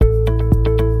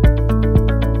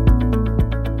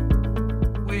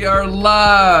We are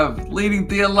live, Leading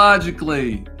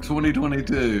Theologically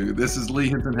 2022. This is Lee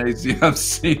Hinton Hasty. I'm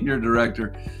Senior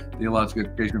Director, Theological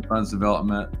Education Funds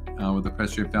Development with the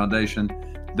Presbyterian Foundation.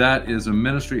 That is a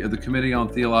ministry of the Committee on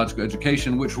Theological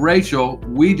Education, which, Rachel,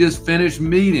 we just finished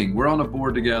meeting. We're on a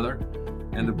board together,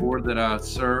 and the board that I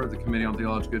serve, the Committee on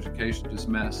Theological Education, just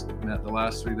met the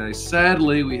last 3 days.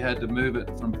 Sadly, we had to move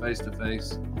it from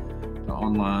face-to-face to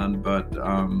online, but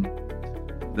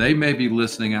they may be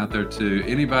listening out there too.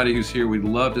 Anybody who's here, we'd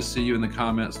love to see you in the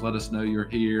comments. Let us know you're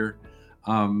here.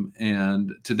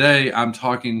 And today I'm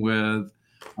talking with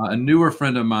a newer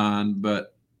friend of mine,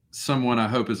 but someone I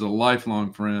hope is a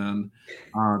lifelong friend,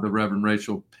 the Reverend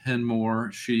Rachel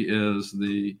Penmore. She is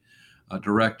the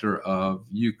director of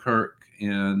UKirk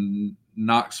in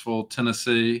Knoxville,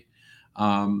 Tennessee,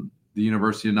 the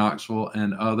University of Knoxville,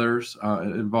 and others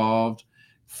involved.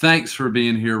 Thanks for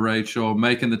being here, Rachel,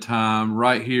 making the time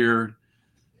right here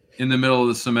in the middle of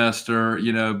the semester.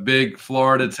 You know, big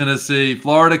Florida, Tennessee,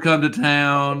 Florida come to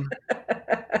town.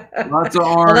 Lots of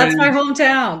orange. Well, that's my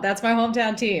hometown. That's my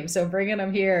hometown team. So bringing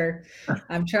them here,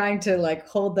 I'm trying to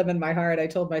hold them in my heart. I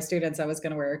told my students I was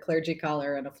going to wear a clergy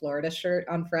collar and a Florida shirt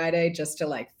on Friday just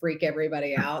to freak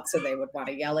everybody out, so they would want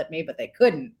to yell at me, but they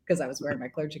couldn't because I was wearing my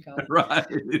clergy collar. Right.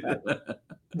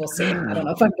 We'll see. I don't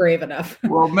know if I'm brave enough.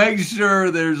 Well, make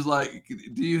sure there's does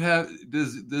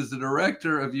the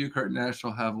director of UKirk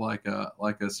National have like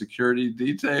a security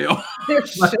detail? There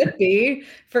should be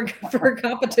for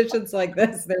competitions like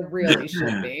this. There really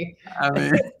should be.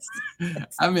 I'm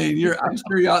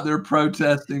sure you're out there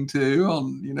protesting too.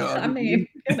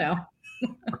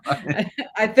 Right.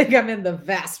 I think I'm in the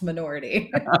vast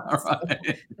minority. Right. So I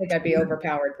think I'd be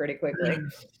overpowered pretty quickly.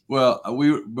 Well,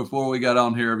 before we got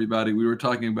on here, everybody, we were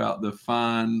talking about the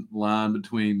fine line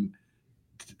between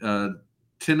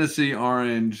Tennessee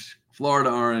orange,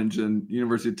 Florida orange, and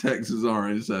University of Texas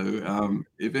orange. So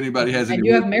if anybody has any, and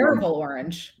you have Maryville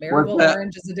orange. Maryville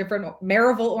orange is a different. Well,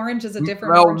 orange. There's a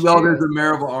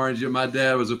Maryville orange. My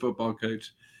dad was a football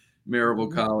coach.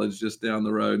 Maryville College just down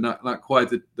the road, not quite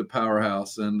the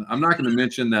powerhouse. And I'm not going to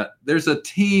mention that there's a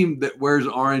team that wears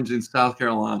orange in South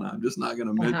Carolina. I'm just not going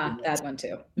to mention that one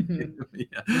too. Mm-hmm.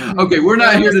 Yeah. Okay, we're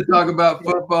not here to talk about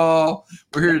football.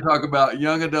 We're here to talk about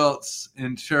young adults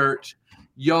in church.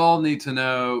 Y'all need to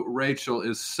know Rachel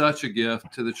is such a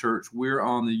gift to the church. We're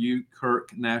on the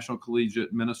UKirk National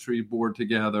Collegiate Ministry Board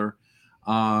together,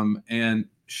 and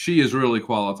she is really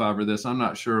qualified for this. I'm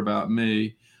not sure about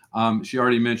me. She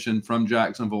already mentioned from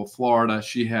Jacksonville, Florida.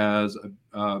 She has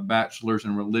a bachelor's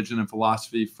in religion and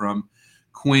philosophy from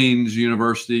Queen's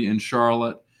University in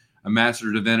Charlotte, a master's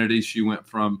of divinity. She went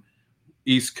from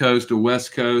East Coast to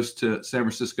West Coast to San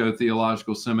Francisco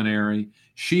Theological Seminary.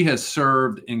 She has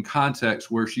served in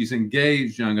contexts where she's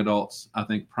engaged young adults, I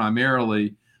think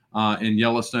primarily in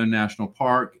Yellowstone National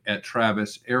Park, at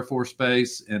Travis Air Force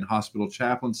Base, in hospital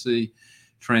chaplaincy,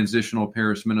 transitional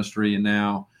parish ministry, and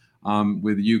now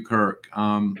with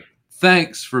UKirk.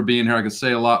 Thanks for being here. I could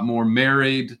say a lot more.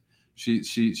 Married.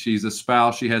 She's a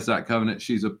spouse. She has that covenant.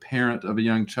 She's a parent of a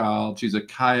young child. She's a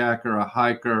kayaker, a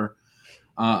hiker,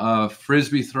 a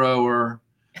frisbee thrower,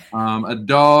 a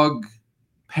dog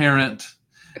parent.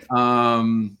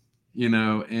 And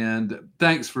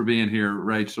thanks for being here,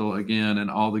 Rachel, again,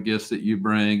 and all the gifts that you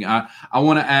bring. I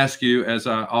want to ask you, as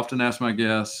I often ask my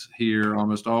guests here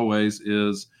almost always,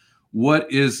 is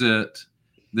what is it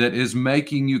that is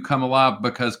making you come alive?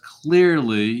 Because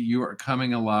clearly you are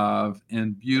coming alive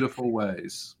in beautiful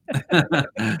ways.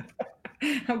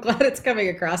 I'm glad it's coming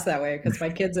across that way, because my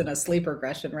kid's in a sleep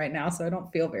regression right now, so I don't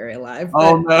feel very alive.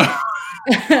 Oh,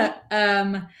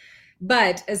 no.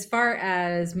 But as far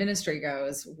as ministry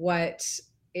goes, what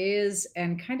is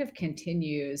and kind of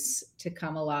continues to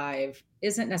come alive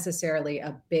isn't necessarily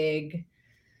a big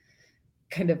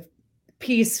kind of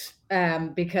piece,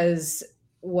 because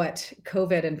what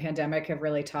COVID and pandemic have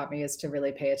really taught me is to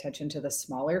really pay attention to the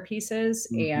smaller pieces.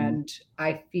 Mm-hmm. And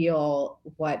I feel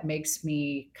what makes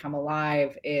me come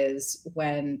alive is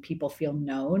when people feel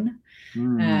known.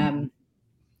 Mm-hmm.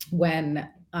 When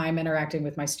I'm interacting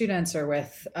with my students or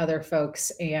with other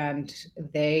folks and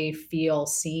they feel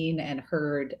seen and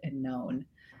heard and known,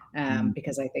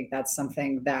 because I think that's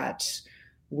something that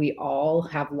we all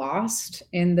have lost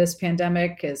in this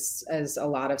pandemic, is a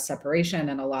lot of separation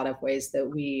and a lot of ways that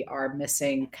we are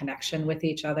missing connection with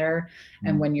each other.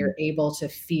 And when you're able to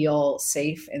feel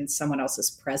safe in someone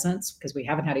else's presence, because we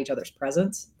haven't had each other's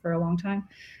presence for a long time,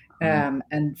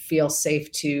 and feel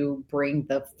safe to bring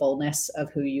the fullness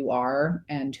of who you are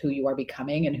and who you are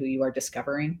becoming and who you are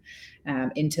discovering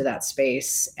into that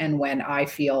space. And when I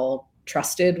feel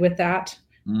trusted with that,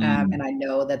 And I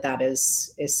know that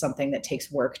is something that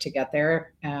takes work to get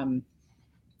there.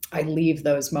 I leave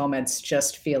those moments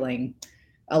just feeling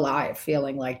alive,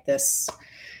 feeling like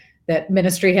that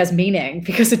ministry has meaning,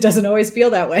 because it doesn't always feel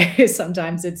that way.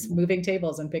 Sometimes it's moving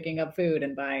tables and picking up food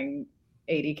and buying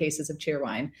 80 cases of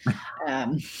Cheerwine.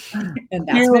 And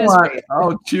that's ministry.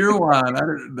 Oh,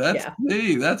 Cheerwine. That's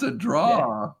me. That's a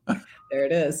draw. Yeah. There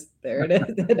it is.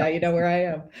 Now you know where I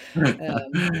am.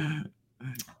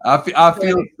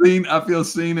 I feel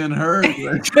seen and heard.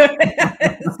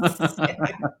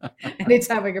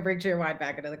 Anytime we can bring Cheerwine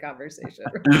back into the conversation.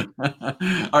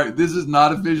 All right, this is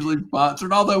not officially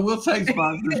sponsored, although we'll take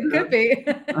sponsorship. It could be.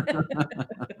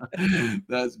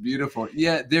 That's beautiful.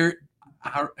 Yeah,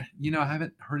 I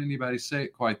haven't heard anybody say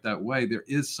it quite that way. There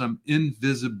is some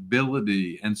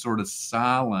invisibility and sort of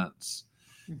silence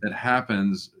that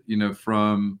happens,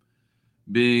 from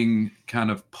being kind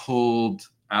of pulled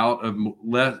out of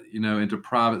into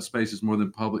private spaces more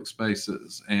than public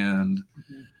spaces. And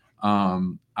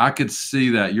I could see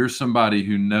that you're somebody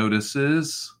who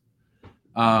notices.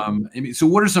 So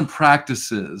what are some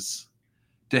practices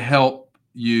to help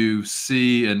you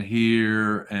see and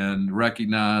hear and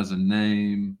recognize and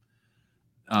name?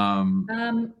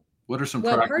 What are some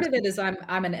practices? Part of it is I'm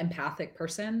an empathic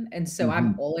person. And so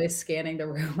I'm always scanning the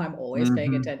room. I'm always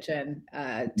paying attention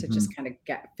to just kind of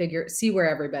see where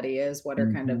everybody is, what are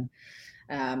kind of,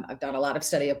 I've done a lot of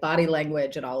study of body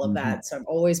language and all of that. So I'm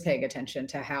always paying attention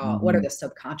to what are the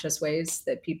subconscious ways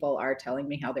that people are telling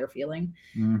me how they're feeling.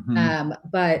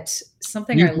 But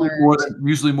something I learned.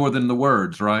 Usually more than the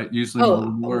words, right?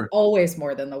 Always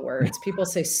more than the words. People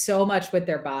say so much with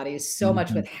their bodies, so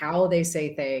much with how they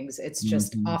say things. It's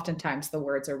just oftentimes the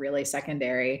words are really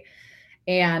secondary.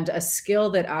 And a skill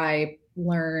that I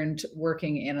learned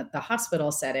working in the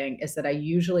hospital setting is that I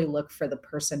usually look for the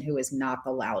person who is not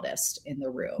the loudest in the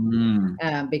room,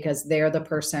 because they're the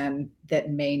person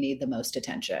that may need the most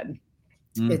attention.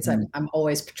 I'm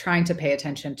always trying to pay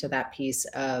attention to that piece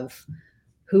of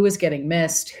who is getting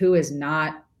missed, who is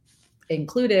not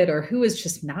included, or who is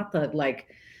just not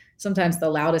sometimes the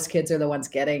loudest kids are the ones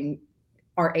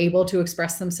are able to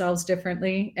express themselves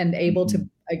differently and able to,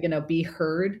 be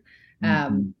heard.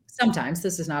 Sometimes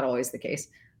this is not always the case,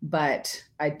 but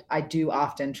I do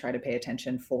often try to pay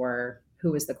attention for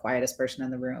who is the quietest person in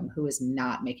the room, who is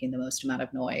not making the most amount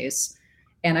of noise.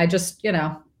 And I just,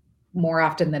 more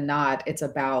often than not, it's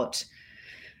about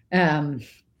the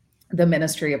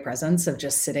ministry of presence, of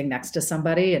just sitting next to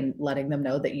somebody and letting them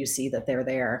know that you see that they're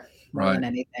there more than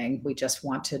anything. We just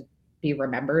want to be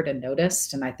remembered and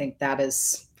noticed. And I think that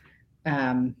is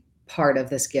part of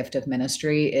this gift of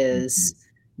ministry is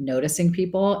noticing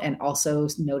people, and also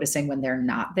noticing when they're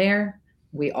not there.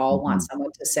 We all want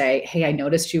someone to say, "Hey, I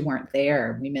noticed you weren't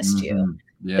there. We missed you.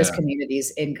 This community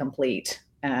is incomplete."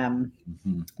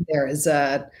 There is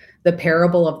the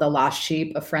parable of the lost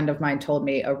sheep. A friend of mine told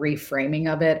me a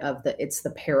reframing of it, it's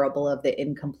the parable of the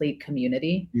incomplete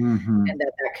community, and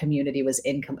that community was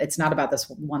incomplete. It's not about this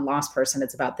one lost person.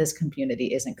 It's about this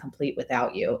community isn't complete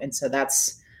without you. And so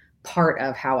that's part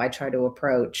of how I try to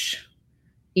approach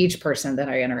each person that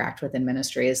I interact with in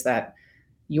ministry, is that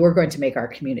you're going to make our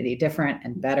community different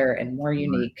and better and more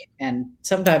unique, and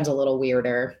sometimes a little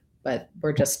weirder, but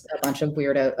we're just a bunch of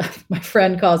weirdo. My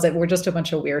friend calls it, we're just a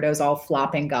bunch of weirdos all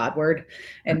flopping Godward,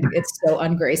 and it's so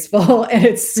ungraceful and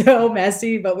it's so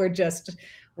messy, but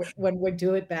when we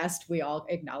do it best, we all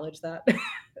acknowledge that.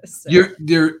 So,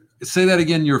 you're say that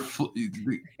again. You're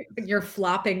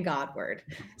flopping Godward.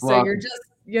 So you're just,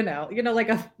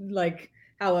 like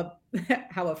how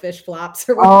a fish flops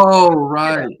or whatever. Oh,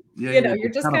 right. You're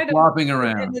just kind of flopping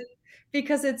around.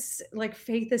 Because it's like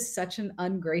faith is such an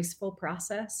ungraceful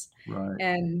process. Right.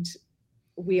 And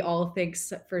we all think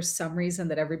for some reason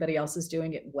that everybody else is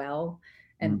doing it well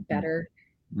and better.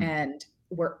 And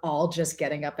we're all just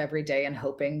getting up every day and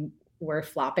hoping we're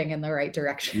flopping in the right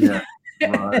direction. Yeah.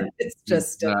 Right. It's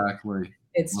just exactly.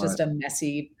 Just a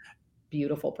messy,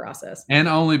 beautiful process. And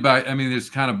only it's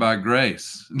kind of by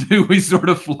grace do we sort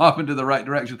of flop into the right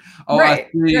direction. Oh, right,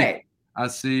 I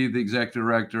see the executive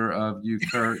director of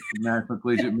UKIRK, National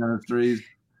Collegiate Ministries,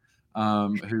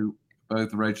 who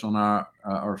both Rachel and I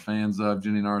are fans of,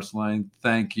 Jenny Norris Lane.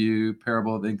 Thank you.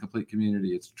 Parable of the Incomplete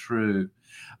Community. It's true.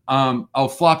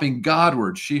 Flopping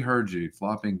Godward. She heard you.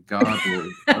 Flopping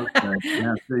Godward. Okay.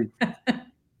 Yeah, see,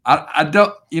 I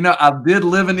don't, I did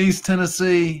live in East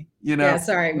Tennessee, a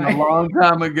long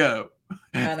time ago.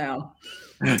 I know.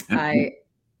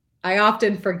 I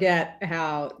often forget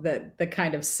how the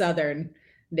kind of Southern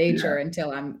nature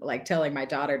until I'm like telling my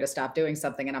daughter to stop doing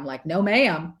something. And I'm like, no,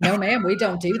 ma'am, we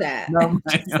don't do that. No,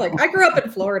 It's like, I grew up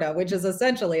in Florida, which is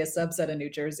essentially a subset of New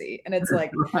Jersey. And it's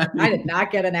like, right. I did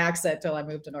not get an accent till I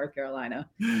moved to North Carolina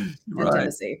and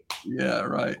Tennessee. Yeah,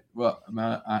 right. Well,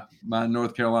 my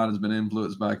North Carolina's been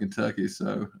influenced by Kentucky,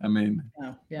 so I mean,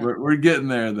 we're getting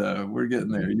there though. We're getting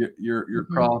there. You're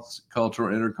cross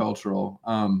cultural, intercultural.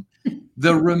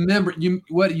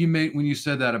 What do you mean when you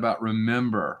said that about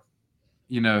remember?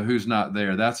 Who's not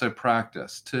there? That's a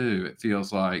practice too. It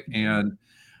feels like, and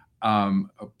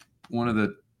one of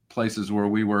the places where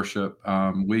we worship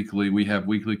weekly, we have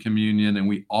weekly communion, and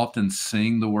we often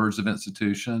sing the words of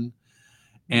institution.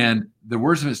 And the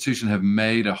words of institution have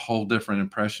made a whole different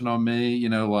impression on me,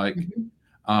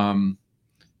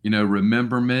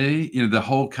 remember me, the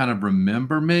whole kind of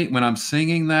remember me. When I'm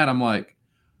singing that, I'm like,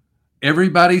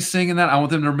 everybody's singing that. I want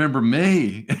them to remember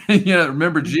me,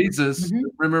 remember Jesus,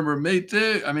 remember me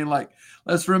too. I mean, like,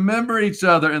 let's remember each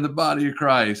other in the body of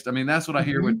Christ. I mean, that's what I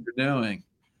hear what you're doing.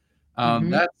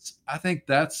 I think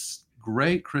that's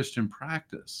great Christian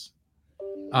practice.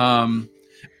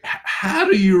 How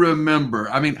do you remember?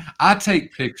 I mean, I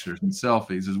take pictures and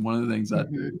selfies is one of the things I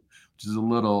do, which is a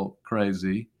little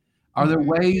crazy. Are there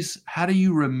ways, how do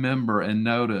you remember and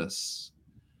notice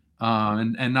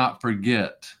and not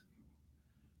forget?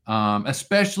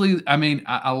 Especially, I mean,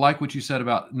 I like what you said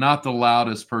about not the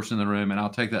loudest person in the room, and I'll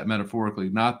take that metaphorically,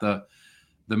 not the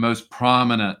most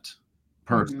prominent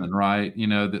person, right?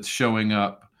 That's showing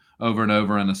up over and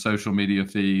over in a social media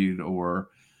feed or,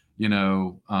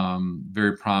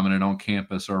 very prominent on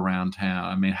campus or around town.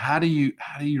 I mean, how do you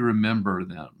remember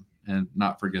them and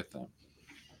not forget them?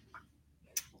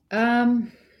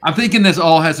 I'm thinking this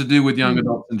all has to do with young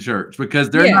adults in church because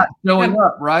they're not showing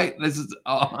up, right? This is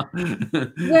all.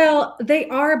 Well, they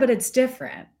are, but it's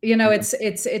different.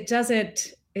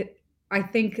 I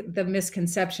think the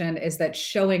misconception is that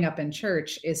showing up in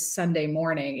church is Sunday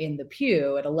morning in the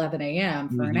pew at 11 a.m.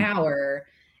 for an hour.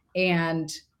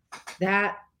 And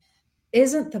that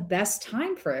isn't the best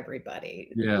time for everybody.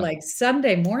 Yeah. Like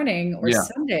Sunday morning or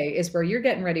Sunday is where you're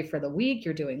getting ready for the week.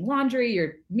 You're doing laundry,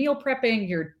 you're meal prepping,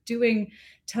 you're doing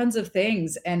tons of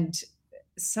things. And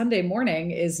Sunday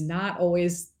morning is not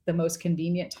always the most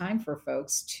convenient time for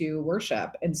folks to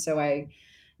worship. And so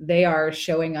they are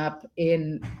showing up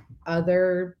in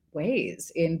other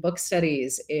ways, in book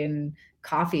studies, in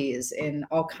coffees, in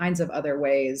all kinds of other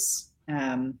ways.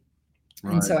 And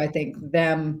so I think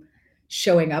them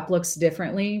showing up looks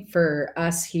differently. For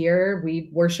us here, we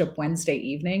worship Wednesday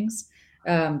evenings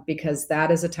because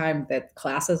that is a time that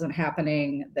class isn't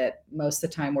happening, that most of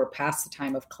the time we're past the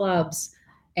time of clubs,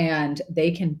 and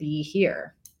they can be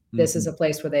here. This is a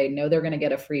place where they know they're going to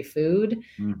get a free food.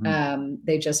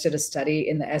 They just did a study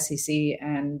in the SEC,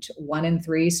 and 1 in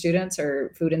 3 students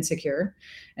are food insecure.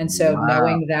 And so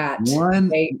knowing that one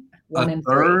in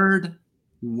 3.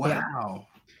 Wow. Yeah.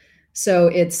 So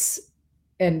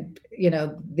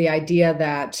the idea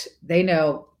that they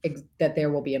know that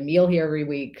there will be a meal here every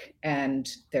week,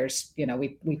 and there's,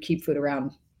 we keep food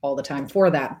around all the time for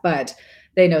that, but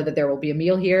they know that there will be a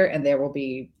meal here and there will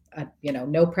be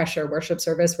no pressure worship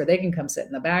service where they can come sit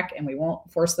in the back, and we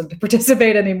won't force them to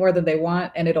participate any more than they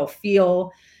want. And it'll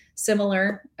feel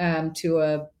similar to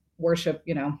a worship,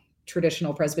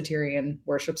 traditional Presbyterian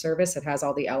worship service. It has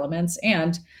all the elements,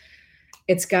 and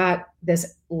it's got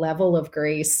this level of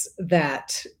grace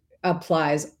that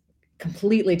applies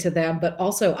completely to them. But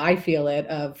also I feel it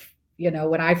of,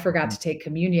 when I forgot to take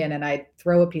communion and I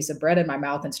throw a piece of bread in my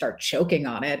mouth and start choking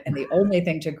on it, and the only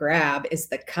thing to grab is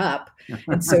the cup.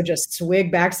 And so just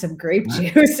swig back some grape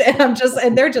juice,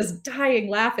 and they're just dying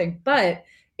laughing. But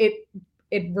it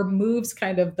removes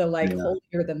kind of the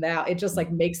holier than thou. It just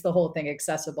makes the whole thing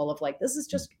accessible of this is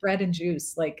just bread and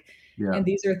juice. And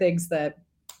these are things that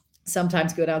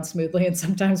sometimes go down smoothly and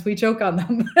sometimes we choke on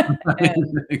them.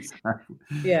 Exactly.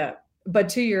 Yeah. But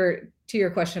to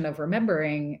your question of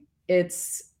remembering,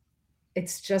 it's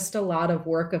just a lot of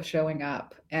work of showing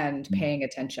up and paying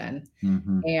attention.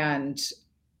 And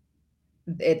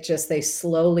they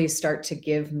slowly start to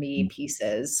give me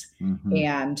pieces.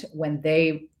 And when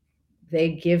they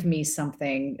give me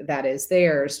something that is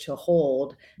theirs to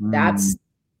hold, that's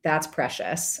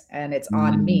precious. And it's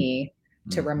on me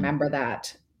to remember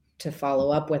that, to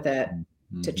follow up with it,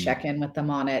 to check in with them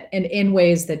on it, and in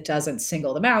ways that doesn't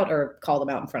single them out or call them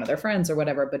out in front of their friends or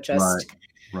whatever, but just,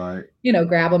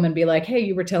 grab them and be like, hey,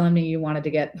 you were telling me you wanted to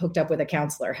get hooked up with a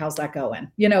counselor. How's that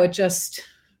going? It just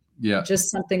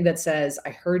something that says,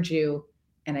 I heard you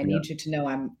and I need you to know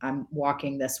I'm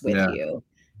walking this with you.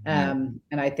 Yeah.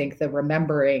 And I think the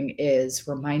remembering is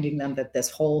reminding them that this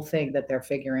whole thing that they're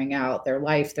figuring out, their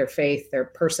life, their faith,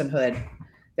 their personhood,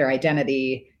 their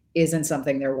identity, isn't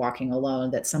something they're walking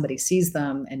alone, that somebody sees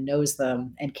them and knows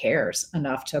them and cares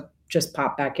enough to just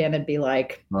pop back in and be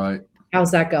like, Right.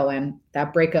 how's that going?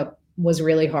 That breakup was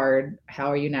really hard. How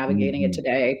are you navigating it Mhm.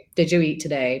 today? Did you eat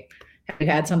today? Have you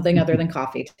had something other than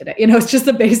coffee today? You know, it's just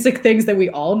the basic things that we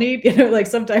all need. You know, like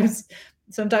sometimes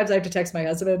I have to text my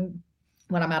husband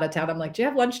when I'm out of town. I'm like, do you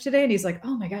have lunch today? And he's like,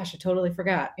 oh my gosh, I totally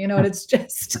forgot. You know, and it's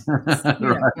just, you know,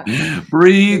 Right. we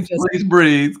Breathe, just, please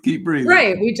breathe. Keep breathing.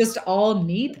 right. We just all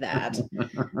need that.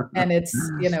 And it's,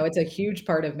 you know, it's a huge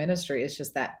part of ministry. It's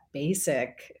just that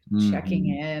basic checking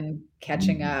Mhm. in,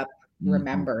 catching Mhm. up, Mhm.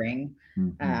 remembering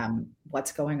Mhm.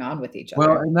 what's going on with each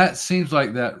Well, other. and that seems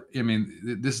like that. I mean,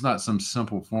 this is not some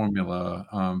simple formula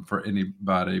for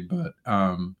anybody, but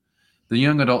the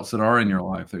young adults that are in your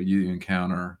life that you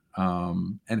encounter,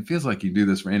 and it feels like you do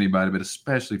this for anybody, but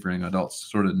especially for young adults,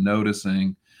 sort of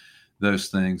noticing those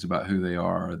things about who they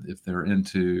are, if they're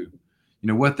into,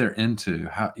 what they're into,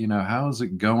 how is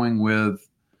it going with,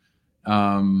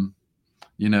 um,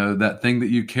 that thing that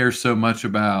you care so much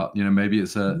about. Maybe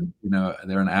it's Mhm.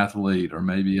 they're an athlete, or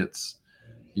maybe it's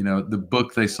the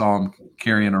book they saw them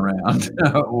carrying around,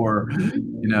 or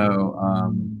you Mhm.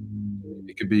 know,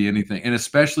 it could be anything, and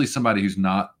especially somebody who's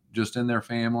not just in their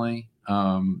family.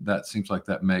 That seems like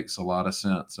that makes a lot of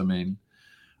sense. I mean,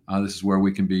 this is where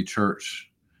we can be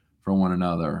church for one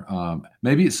another.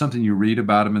 Maybe it's something you read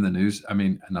about them in the news. I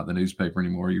mean, not the newspaper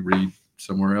anymore. You read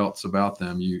somewhere else about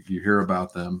them. You hear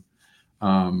about them.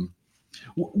 Um,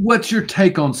 what's your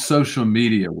take on social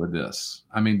media with this?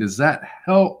 I mean, does that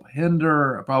help,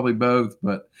 hinder? Probably both,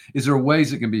 but is there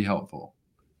ways it can be helpful,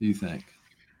 do you think?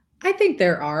 I think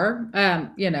there are,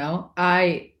 you know,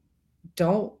 I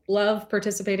don't love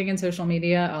participating in social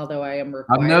media, although I am I've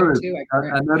required noticed. to. I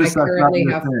I noticed that's not currently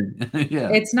your have, thing. Yeah.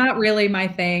 it's not really my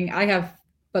thing.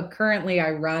 But currently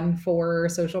I run 4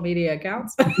 social media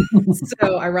accounts.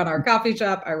 So I run our coffee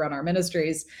shop, I run our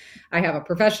ministries. I have a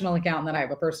professional account, and then I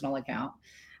have a personal account.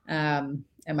 And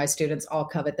my students all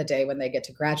covet the day when they get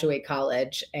to graduate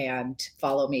college and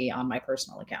follow me on my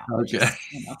personal account, which Okay. is,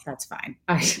 you know, that's fine.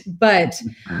 But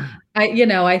you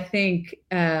know, I think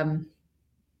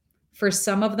for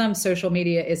some of them, social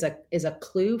media is a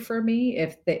clue for me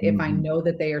if I Mhm. know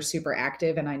that they are super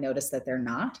active and I notice that they're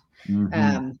not.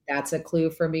 Mhm. That's a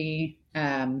clue for me,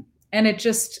 and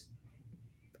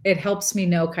it helps me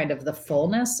know kind of the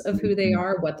fullness of who they Mhm.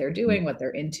 are, what they're doing, what they're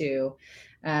into.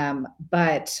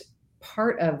 But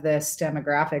part of this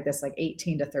demographic, this like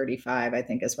 18 to 35, I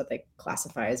think is what they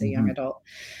classify as a young Mhm. adult,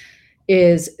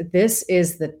 is this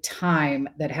is the time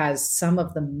that has some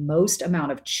of the most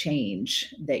amount of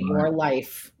change that Right. your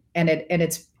life, and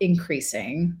it's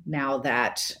increasing now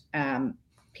that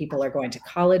people are going to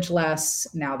college less,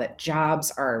 now that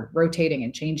jobs are rotating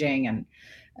and changing, and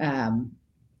um,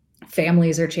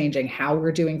 families are changing, how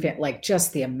we're doing, like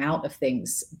just the amount of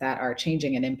things that are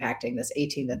changing and impacting this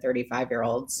 18 to 35 year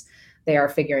olds. They are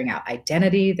figuring out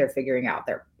identity, they're figuring out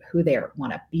who they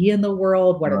want to be in the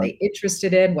world, what are Right. they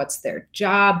interested in, what's their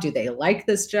job, do they like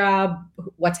this job,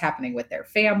 what's happening with their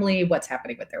family, what's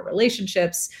happening with their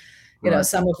relationships. You know, Right.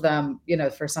 some of them, you know,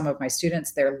 for some of my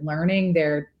students, they're learning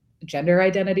their gender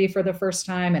identity for the first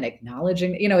time and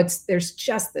acknowledging, you know, there's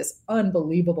just this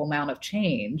unbelievable amount of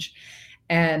change.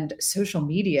 And social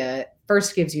media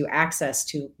first gives you access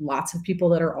to lots of people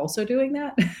that are also doing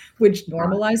that, which Right.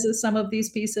 normalizes some of these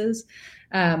pieces.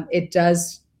 It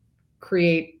does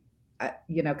create,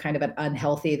 you know, kind of an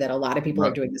unhealthy that a lot of people are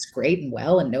Right. doing this great and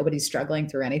well, and nobody's struggling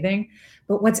through anything.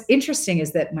 But what's interesting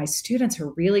is that my students are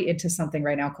really into something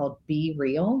right now called Be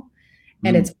Real.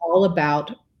 And Mm. it's all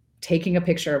about taking a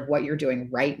picture of what you're doing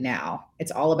right now.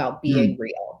 It's all about being Mm.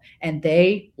 real. And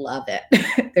they love it.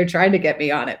 They're trying to get me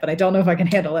on it, but I don't know if I can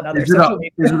handle another Is it a social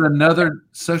is it media. another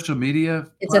social media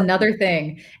It's platform? another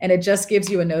thing. And it just gives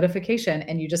you a notification,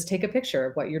 and you just take a picture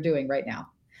of what you're doing right now.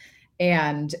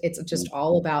 And it's just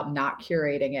all about not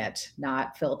curating it,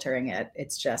 not filtering it.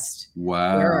 It's just,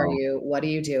 where are Wow. you? What are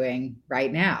you doing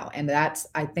right now? And that's,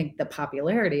 I think the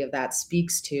popularity of that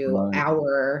speaks to Right.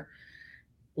 our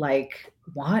like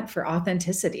want for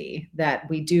authenticity that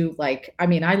we do. Like, I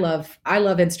mean, I love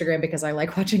Instagram because I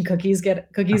like watching cookies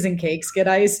and cakes get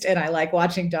iced, and I like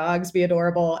watching dogs be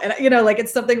adorable, and you know, like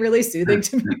it's something really soothing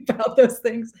to me about those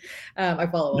things. I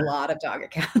follow a lot of dog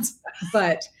accounts,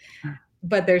 but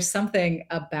there's something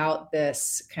about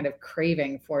this kind of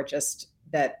craving for just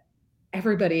that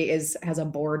everybody has a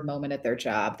bored moment at their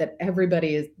job, that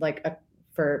everybody is like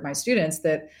for my students,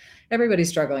 that everybody's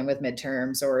struggling with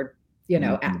midterms, or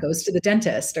goes to the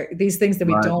dentist, or these things that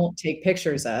we don't take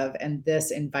pictures of. And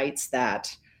this invites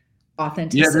that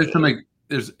authenticity. Yeah,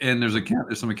 there's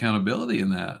some accountability in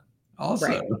that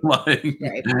also. Right.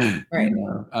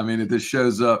 I mean, if this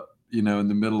shows up, in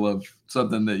the middle of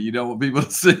something that you don't want people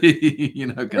to see,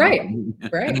 Right.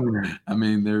 I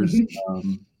mean, there's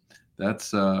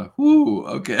that's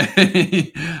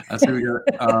okay. I see we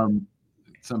got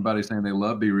somebody saying they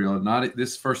love Be Real. Not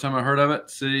this is the first time I heard of it.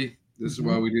 See, this is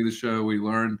why we do the show. We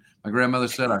learn. My grandmother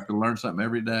said I could learn something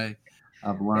every day.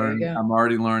 I've learned. I'm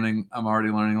already learning a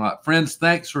lot. Friends,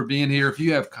 thanks for being here. If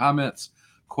you have comments,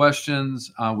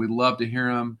 questions, we'd love to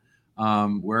hear them.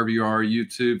 Wherever you are,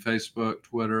 YouTube, Facebook,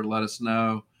 Twitter, let us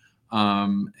know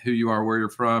who you are, where you're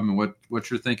from, and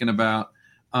what you're thinking about.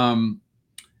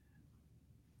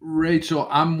 Rachel,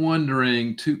 I'm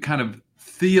wondering to kind of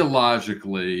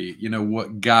theologically,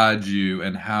 what guides you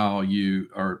and how you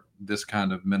are this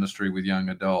kind of ministry with young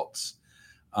adults.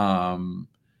 What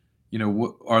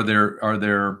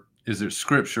is there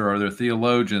scripture? Are there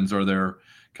theologians? Are there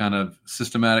kind of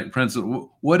systematic principles?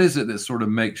 What is it that sort of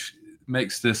makes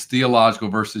this theological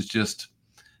versus just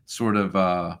sort of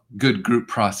a good group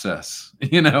process,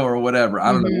 or whatever?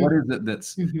 I don't know. What is it that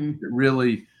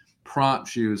really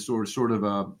prompts you as sort of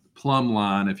a plumb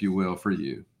line, if you will, for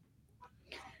you?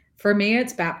 For me,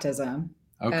 it's baptism.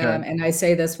 Okay. And I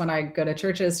say this when I go to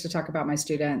churches to talk about my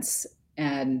students,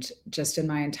 and just in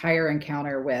my entire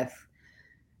encounter with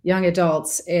young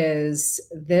adults,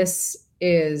 this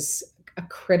is a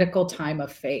critical time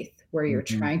of faith where you're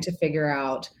trying to figure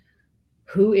out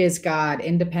who is God,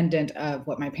 independent of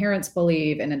what my parents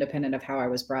believe and independent of how I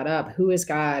was brought up. Who is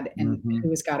God, and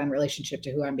who is God in relationship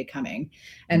to who I'm becoming?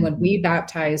 And when we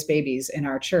baptize babies in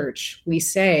our church, we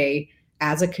say,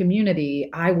 as a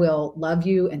community, I will love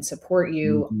you and support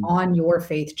you on your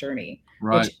faith journey,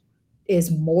 which is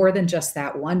more than just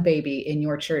that one baby in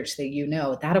your church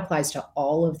that that applies to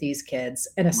all of these kids,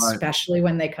 and especially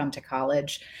when they come to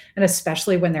college, and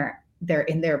especially when they're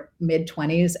in their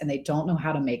mid-20s and they don't know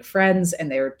how to make friends, and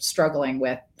they're struggling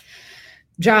with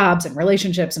jobs and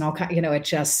relationships and all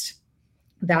kinds,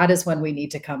 that is when we need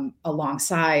to come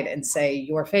alongside and say,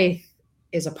 your faith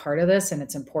is a part of this and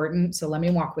it's important. So let me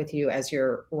walk with you as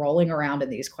you're rolling around in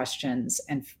these questions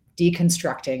and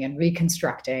deconstructing and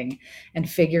reconstructing and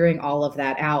figuring all of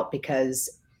that out.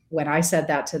 Because when I said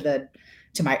that to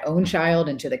my own child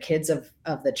and to the kids of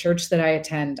the church that I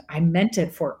attend, I meant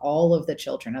it for all of the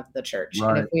children of the church.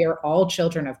 And if we are all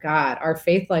children of God, our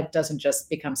faith life doesn't just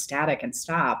become static and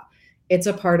stop. It's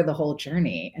a part of the whole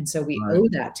journey. And so we owe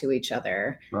that to each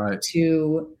other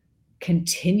to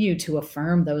continue to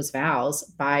affirm those vows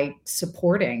by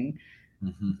supporting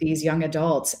these young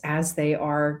adults as they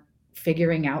are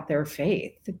figuring out their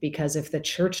faith. Because if the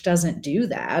church doesn't do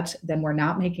that, then we're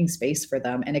not making space for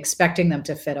them and expecting them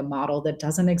to fit a model that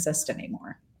doesn't exist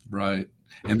anymore. Right.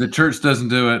 And the church doesn't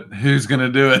do it, who's going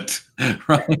to do it?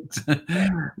 Right.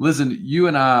 Listen, you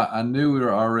and I knew we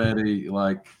were already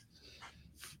on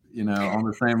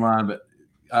the same line, but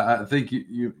I think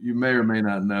you may or may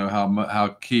not know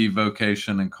how key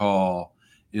vocation and call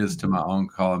is to my own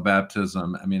call and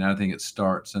baptism. I mean, I think it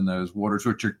starts in those waters,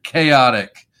 which are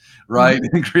chaotic, right?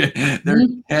 They're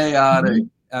chaotic.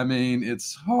 I mean,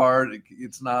 it's hard.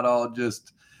 It's not all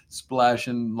just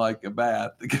splashing like a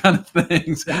bath, the kind of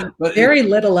things. But very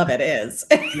little of it is.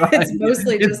 It's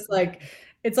mostly just like,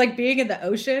 it's like being in the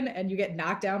ocean and you get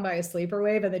knocked down by a sleeper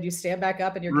wave and then you stand back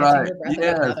up and you're catching your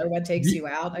breath and another one takes you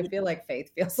out. I feel like faith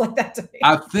feels like that to me.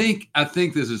 I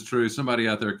think this is true. Somebody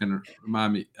out there can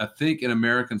remind me. I think in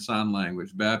American Sign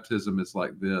Language, baptism is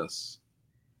like this.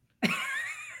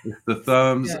 The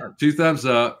thumbs, two thumbs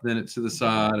up, then it's to the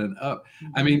side and up.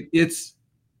 I mean, this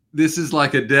is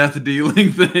like a death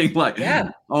dealing thing, like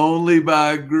only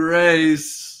by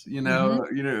grace,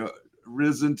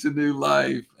 risen to new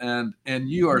life. And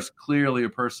you are clearly a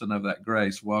person of that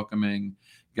grace, welcoming,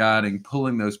 guiding,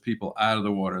 pulling those people out of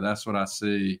the water. That's what I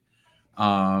see.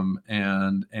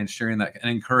 And sharing that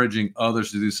and encouraging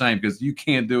others to do the same, because you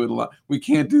can't do it alone. We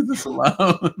can't do this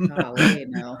alone. Golly,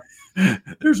 no.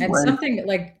 There's something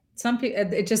like some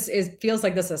people, it feels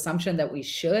like this assumption that we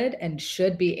should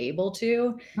be able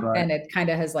to, and it kind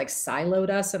of has like siloed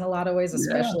us in a lot of ways,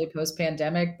 especially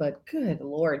post-pandemic. But good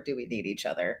Lord, do we need each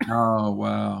other? Oh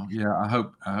wow, yeah. I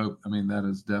hope. I mean, that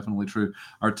is definitely true.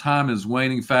 Our time is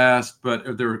waning fast, but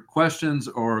if there are questions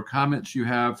or comments you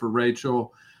have for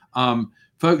Rachel,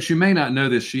 folks, you may not know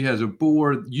this. She has a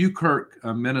board.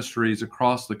 UKirk ministries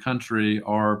across the country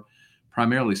are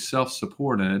primarily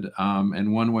self-supported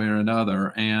in one way or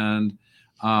another. And,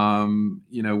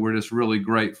 we're just really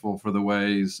grateful for the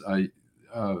ways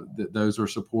that those are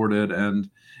supported, and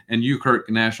UKirk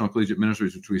National Collegiate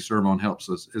Ministries, which we serve on, helps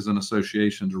us as an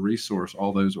association to resource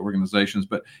all those organizations.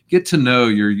 But get to know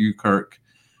your UKirk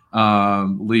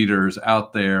leaders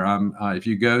out there. If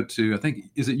you go to, I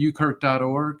think, is it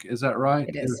ukirk.org? Is that right?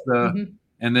 It is.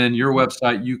 And then your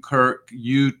website, UKirk,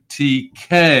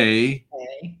 UTK.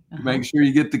 Make sure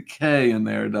you get the K in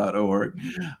there.org.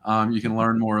 You can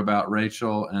learn more about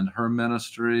Rachel and her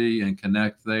ministry and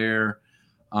connect there.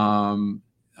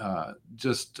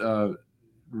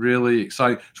 Really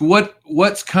exciting. So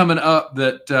what's coming up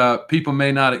that people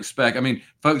may not expect? I mean,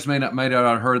 folks may not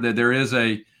have heard that there is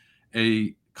a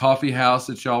coffee house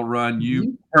that y'all run,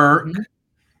 UKirk,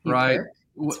 right?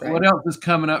 What else is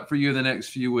coming up for you the next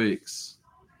few weeks?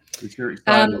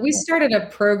 We started a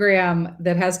program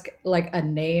that has like a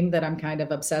name that I'm kind of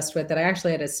obsessed with, that I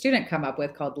actually had a student come up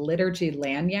with, called Liturgy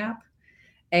Lagniappe.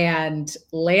 And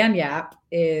lagniappe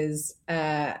is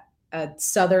a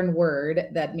Southern word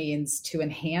that means to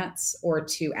enhance or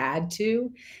to add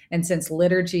to. And since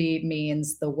liturgy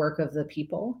means the work of the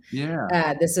people,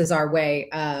 this is our way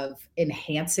of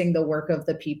enhancing the work of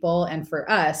the people. And for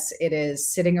us, it is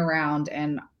sitting around,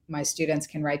 and my students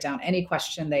can write down any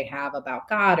question they have about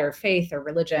God or faith or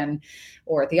religion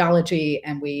or theology,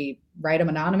 and we write them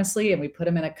anonymously, and we put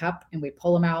them in a cup, and we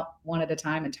pull them out one at a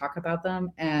time and talk about them.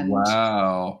 And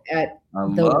the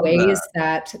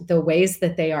ways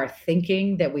that they are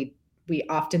thinking, that we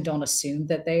often don't assume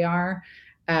that they are,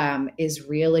 is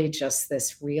really just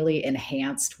this really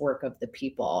enhanced work of the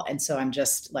people. And so I'm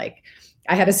just like,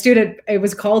 I had a student, it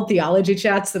was called Theology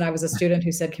Chats, and I was a student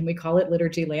who said, can we call it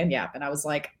Liturgy Lagniappe? And I was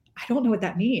like, I don't know what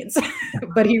that means.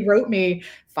 But he wrote me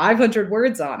 500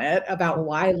 words on it about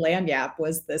why lagniappe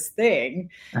was this thing.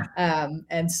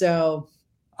 And so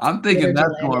I'm thinking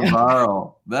that's going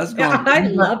viral. That's going. I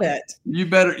love it. You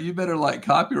better like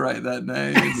copyright that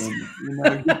name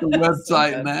and get the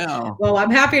website now. Well,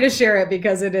 I'm happy to share it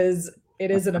because it is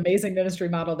an amazing ministry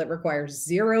model that requires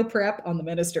zero prep on the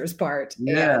minister's part.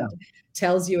 And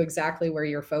tells you exactly where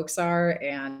your folks are.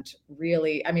 And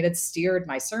really, I mean, it's steered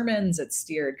my sermons. It's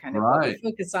steered kind of what we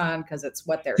focus on, because it's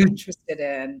what they're interested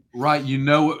in. Right.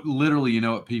 Literally,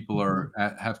 what people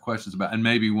have questions about, and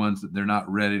maybe ones that they're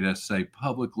not ready to say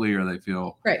publicly, or they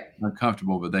feel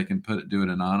uncomfortable, but they can do it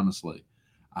anonymously.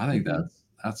 I think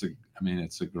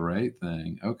it's a great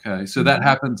thing. Okay. So that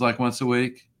happens like once a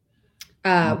week?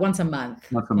 Once a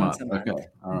month. Once a month. Okay.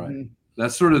 All right.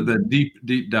 That's sort of the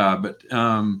deep dive, but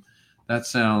that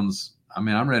sounds,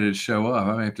 I'm ready to show up.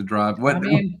 I may have to drive.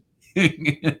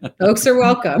 Folks are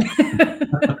welcome.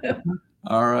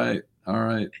 All right.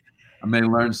 I may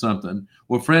learn something.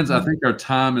 Well, friends, I think our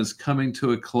time is coming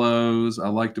to a close. I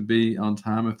like to be on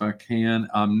time if I can.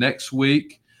 Next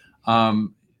week,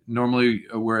 normally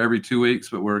we're every 2 weeks,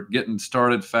 but we're getting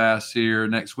started fast here.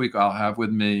 Next week, I'll have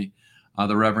with me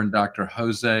the Reverend Dr.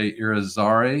 Jose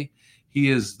Irizarry.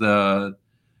 He is the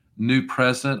new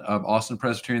president of Austin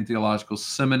Presbyterian Theological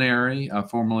Seminary,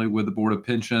 formerly with the Board of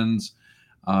Pensions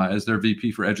as their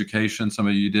VP for Education. Some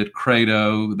of you did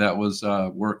Credo. That was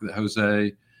work that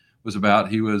Jose was about.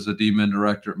 He was a dean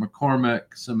director at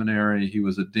McCormick Seminary. He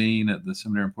was a dean at the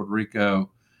seminary in Puerto Rico.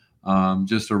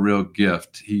 Just a real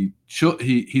gift.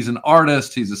 He's an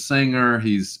artist. He's a singer.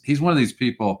 He's one of these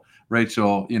people,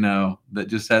 Rachel, that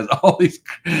just has all these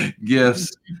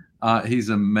gifts. He's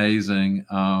amazing.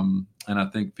 And I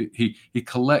think he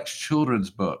collects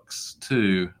children's books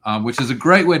too, which is a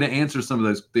great way to answer some of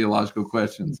those theological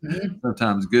questions.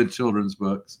 Sometimes good children's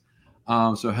books.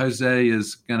 So Jose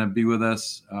is going to be with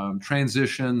us,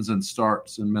 transitions and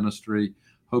starts in ministry.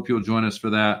 Hope you'll join us for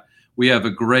that. We have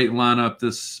a great lineup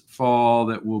this fall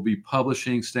that we'll be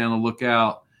publishing. Stay on the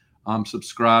lookout.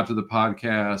 Subscribe to the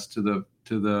podcast,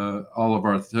 to all of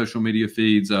our social media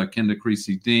feeds. Kenda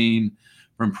Creasy Dean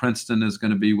from Princeton is going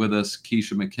to be with us.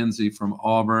 Keisha McKenzie from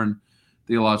Auburn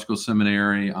Theological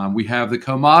Seminary. We have the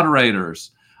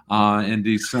co-moderators in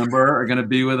December are going to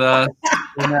be with us.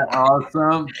 Isn't that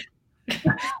awesome?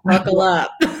 Buckle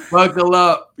up. Buckle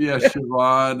up. Yeah,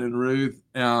 Siobhan and Ruth.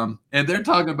 And they're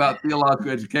talking about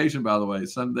theological education, by the way,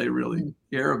 something they really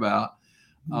care about.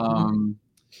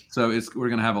 So we're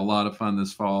going to have a lot of fun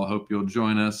this fall. Hope you'll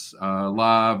join us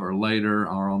live or later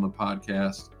or on the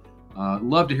podcast.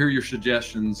 Love to hear your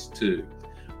suggestions too.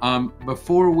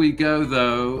 Before we go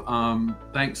though,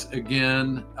 thanks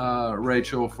again,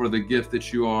 Rachel, for the gift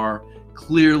that you are.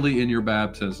 Clearly in your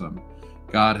baptism,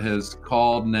 God has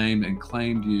called, named, and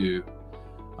claimed you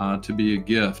to be a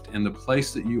gift in the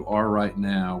place that you are right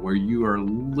now, where you are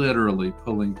literally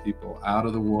pulling people out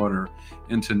of the water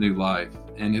into new life.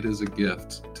 And it is a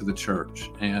gift to the church.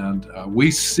 And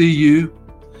we see you.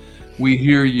 We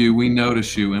hear you, we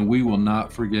notice you, and we will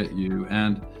not forget you.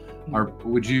 And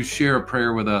would you share a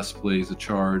prayer with us, please, a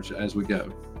charge as we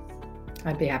go?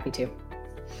 I'd be happy to.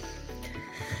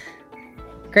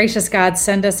 Gracious God,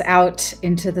 send us out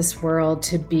into this world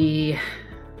to be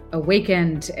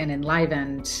awakened and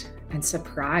enlivened and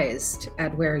surprised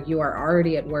at where you are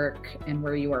already at work and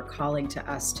where you are calling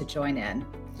to us to join in.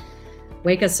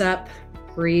 Wake us up,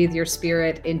 breathe your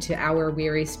spirit into our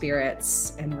weary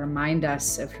spirits, and remind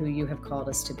us of who you have called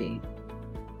us to be.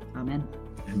 Amen.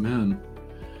 Amen.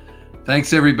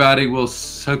 Thanks, everybody. We'll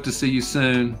hope to see you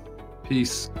soon.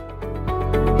 Peace.